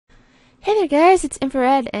Hey there guys, it's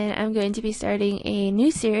Infrared and I'm going to be starting a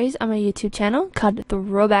new series on my YouTube channel called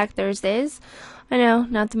Throwback Thursdays. I know,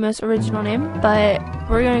 not the most original name, but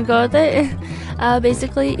we're gonna go with it.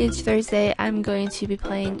 Basically, each Thursday I'm going to be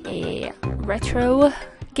playing a retro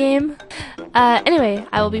game. Anyway,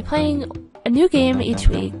 I will be playing a new game each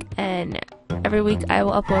week, and every week I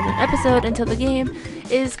will upload an episode until the game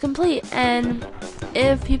is complete, and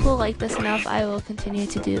if people like this enough, I will continue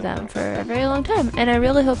to do them for a very long time, and I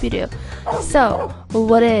really hope you do. So,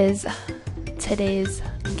 what is today's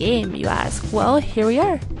game, you ask? Well, here we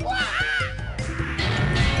are.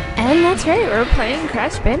 And that's right, we're playing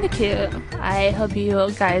Crash Bandicoot. I hope you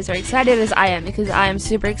guys are excited as I am, because I am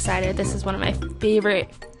super excited. This is one of my favorite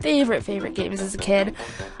games as a kid.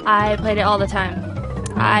 I played it all the time.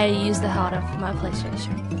 I used the hell out of my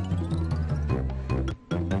PlayStation.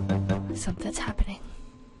 Something's happening.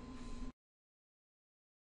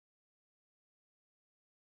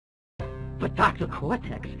 But Dr.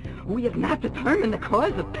 Cortex, we have not determined the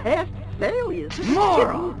cause of past failures.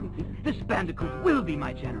 Moron! This Bandicoot will be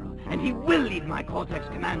my general, and he will lead my Cortex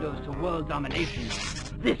commandos to world domination.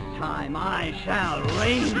 This time I shall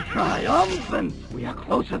reign triumphant. We are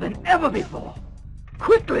closer than ever before.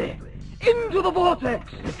 Quickly! Into the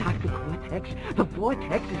vortex! Dr. Cortex, the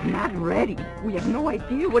vortex is not ready. We have no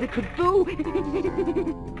idea what it could do.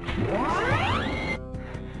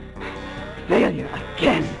 Failure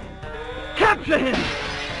again. Capture him!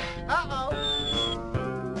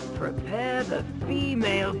 Uh-oh. Prepare the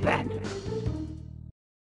female bandit.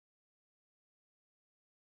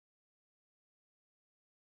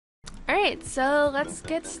 Alright, so let's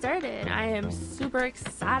get started. I am super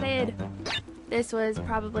excited. This was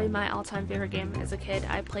probably my all-time favorite game as a kid.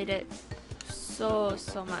 I played it so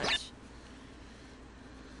much.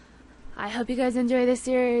 I hope you guys enjoy this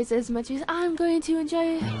series as much as I'm going to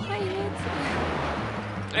enjoy playing it.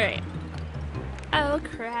 Alright. Oh,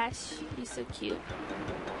 Crash. He's so cute.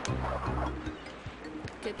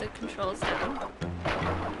 Get the controls down.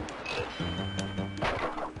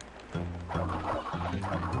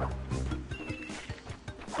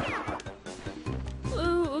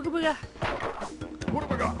 Ooh, ooga booga. What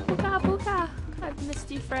have we got? Booga booga. I've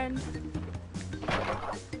missed you, friend.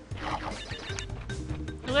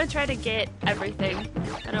 I'm gonna try to get everything.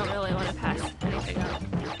 I don't really want to pass anything up.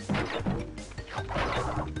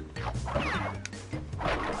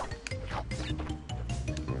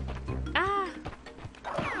 Ah!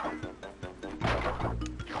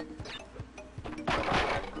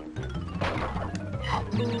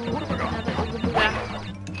 Another ooga booga.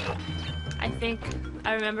 I think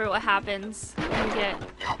I remember what happens when you get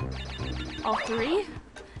all three,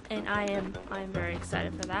 and I'm very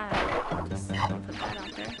excited for that. Just gonna put that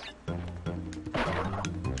out there.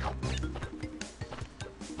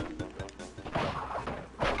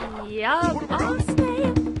 Yup, oh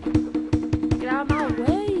snap! Get out of my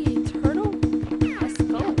way, turtle. Let's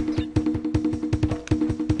go.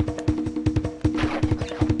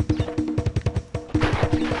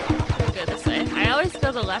 Go this way. I always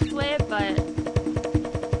go the left way, but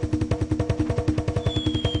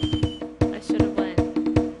I should have went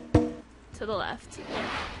to the left.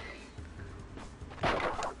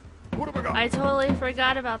 What have we got? I totally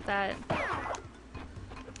forgot about that.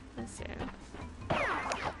 Let's see.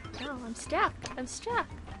 No, I'm stuck. I'm stuck.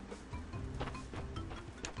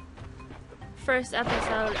 First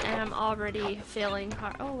episode, and I'm already failing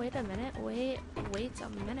hard. Oh, wait a minute. Wait a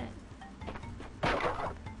minute.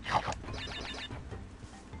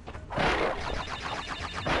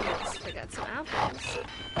 Let's forget some apples.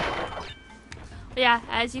 But yeah,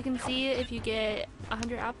 as you can see, if you get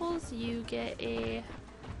 100 apples, you get a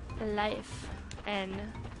life, and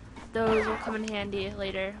those will come in handy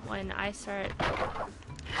later when I start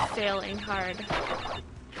failing hard.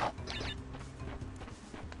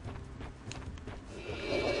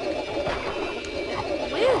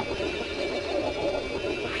 Woo!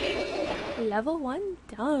 Level 1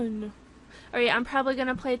 done. Alright, I'm probably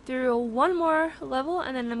gonna play through one more level,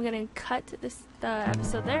 and then I'm gonna cut the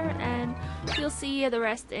episode there, and you'll see the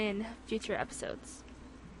rest in future episodes.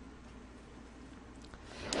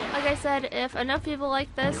 Like I said, if enough people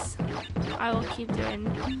like this, I will keep doing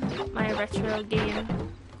my retro game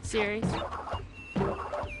series.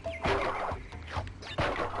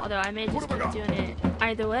 Although I may just keep doing it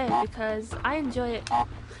either way because I enjoy it.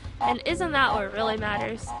 And isn't that what really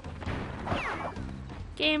matters?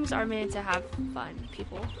 Games are made to have fun,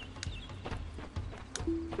 people.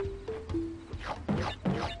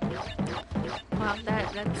 Wow,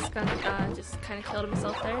 that skunk just kind of killed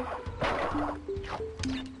himself there.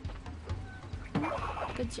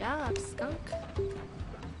 Good job, skunk.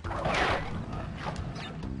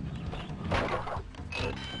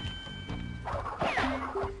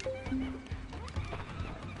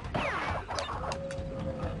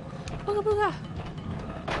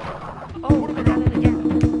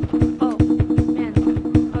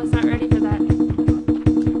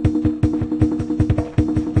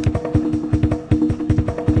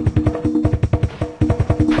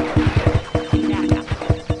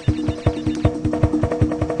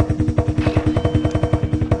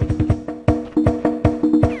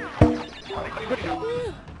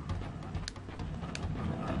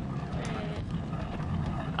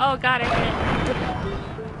 Oh god, I hit it.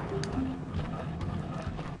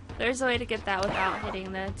 There's a way to get that without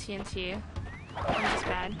hitting the TNT. I'm just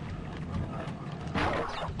bad.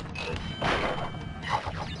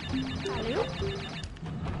 Hello?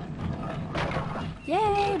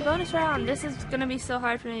 Yay! Bonus round! This is gonna be so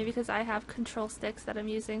hard for me because I have control sticks that I'm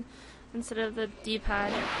using instead of the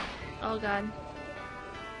D-pad. Oh god.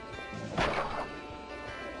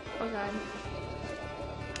 Oh god.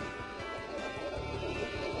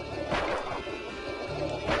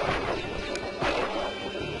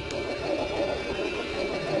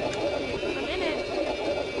 I'm in it!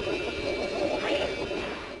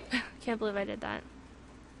 Can't believe I did that.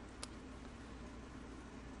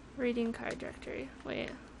 Reading card directory. Wait.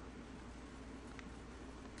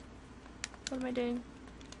 What am I doing?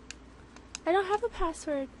 I don't have a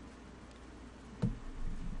password.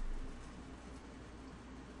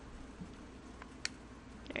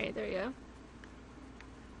 Alright, there we go.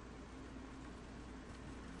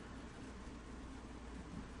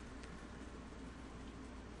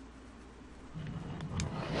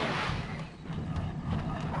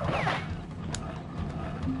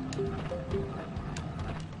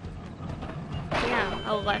 Damn,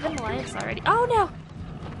 11 lives already. Oh no!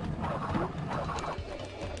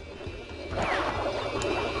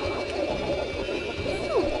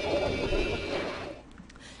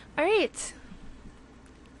 Alright.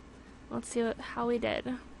 Let's see how we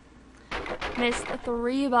did. Missed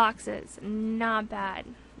 3 boxes. Not bad.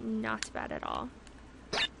 Not bad at all.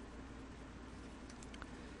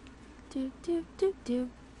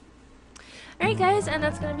 Alright guys, and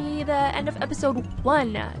that's going to be the end of episode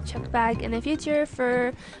 1. Check back in the future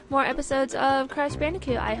for more episodes of Crash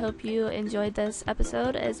Bandicoot. I hope you enjoyed this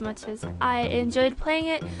episode as much as I enjoyed playing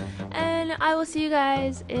it, and I will see you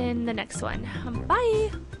guys in the next one.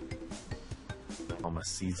 Bye! All my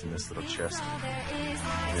seeds in this little chest. What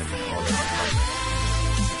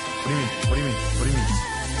do you mean? What do you mean? What do you mean?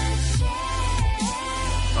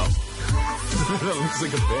 Oh. That looks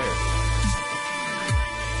like a bear.